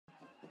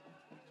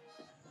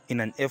In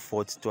an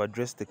effort to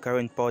address the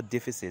current power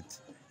deficit,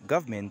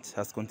 government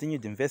has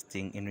continued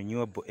investing in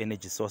renewable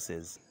energy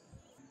sources.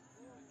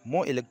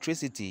 More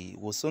electricity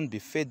will soon be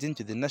fed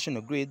into the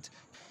national grid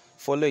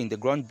following the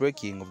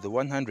groundbreaking of the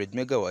 100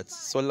 megawatt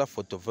solar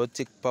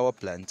photovoltaic power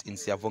plant in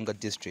Siavonga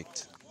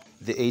District.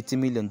 The $80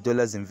 million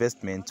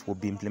investment will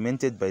be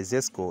implemented by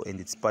ZESCO and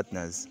its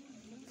partners.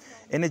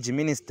 Energy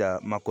Minister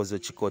Makozo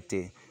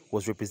Chikote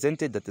was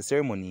represented at the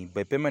ceremony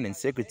by Permanent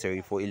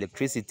Secretary for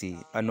Electricity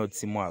Arnold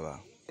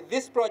Simwaba.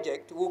 This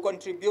project will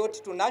contribute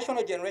to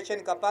national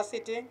generation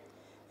capacity,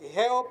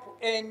 help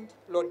end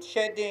load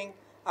shedding,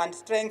 and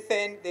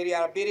strengthen the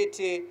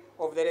reliability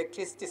of the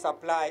electricity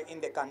supply in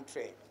the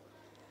country.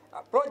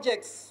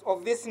 Projects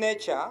of this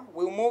nature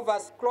will move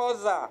us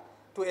closer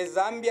to a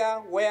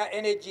Zambia where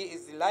energy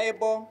is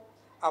reliable,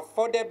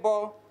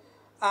 affordable,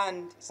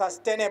 and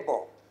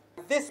sustainable.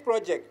 This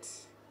project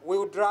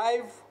will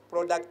drive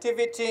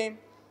productivity,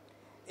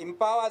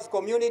 empowers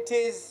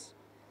communities,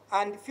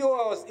 and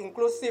fuels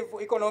inclusive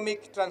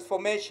economic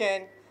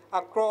transformation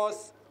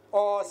across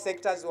all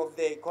sectors of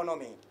the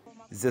economy.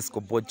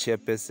 ZESCO board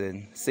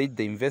chairperson said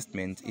the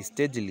investment is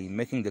steadily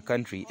making the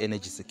country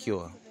energy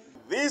secure.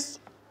 This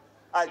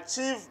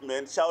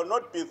achievement shall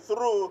not be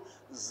through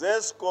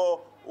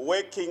ZESCO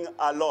working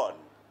alone.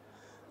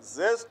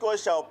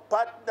 ZESCO shall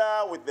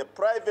partner with the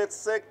private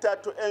sector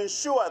to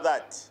ensure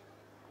that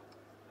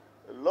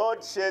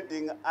load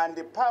shedding and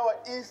the power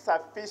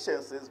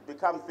insufficiencies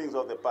become things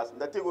of the past.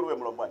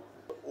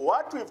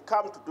 What we've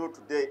come to do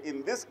today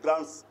in this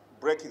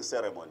groundbreaking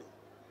ceremony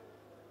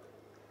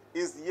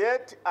is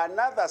yet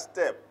another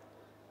step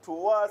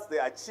towards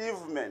the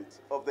achievement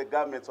of the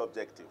government's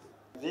objective.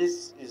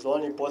 This is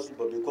only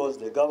possible because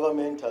the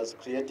government has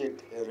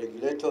created a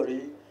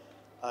regulatory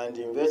and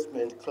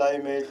investment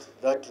climate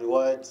that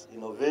rewards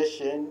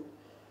innovation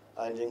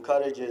and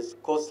encourages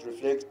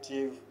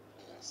cost-reflective,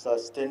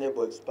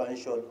 sustainable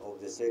expansion of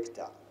the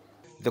sector.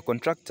 The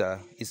contractor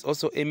is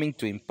also aiming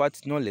to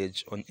impart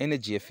knowledge on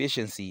energy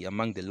efficiency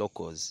among the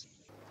locals.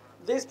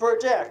 This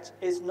project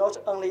is not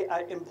only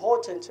an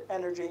important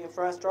energy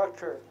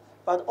infrastructure,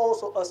 but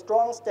also a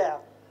strong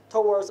step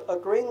towards a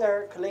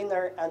greener,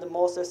 cleaner, and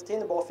more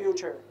sustainable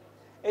future.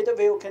 It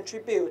will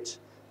contribute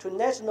to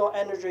national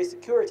energy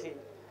security,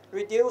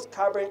 reduce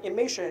carbon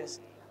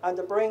emissions, and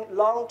bring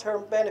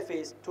long-term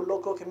benefits to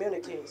local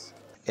communities.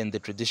 And the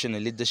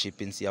traditional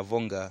leadership in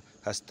Siavonga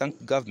has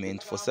thanked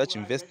government for such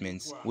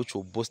investments which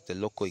will boost the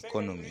local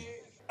economy.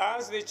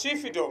 As the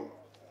chiefdom,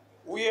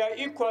 we are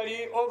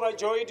equally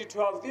overjoyed to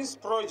have this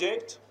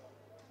project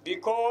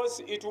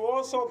because it will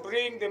also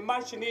bring the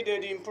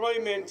much-needed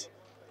employment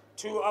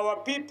to our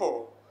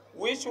people,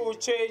 which will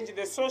change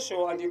the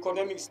social and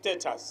economic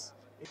status.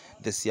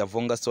 The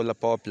Siavonga solar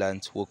power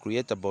plant will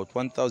create about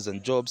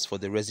 1,000 jobs for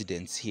the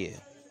residents here.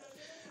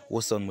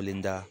 Wilson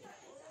Mulinda,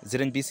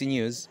 ZNBC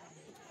News,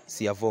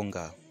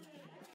 Siavonga.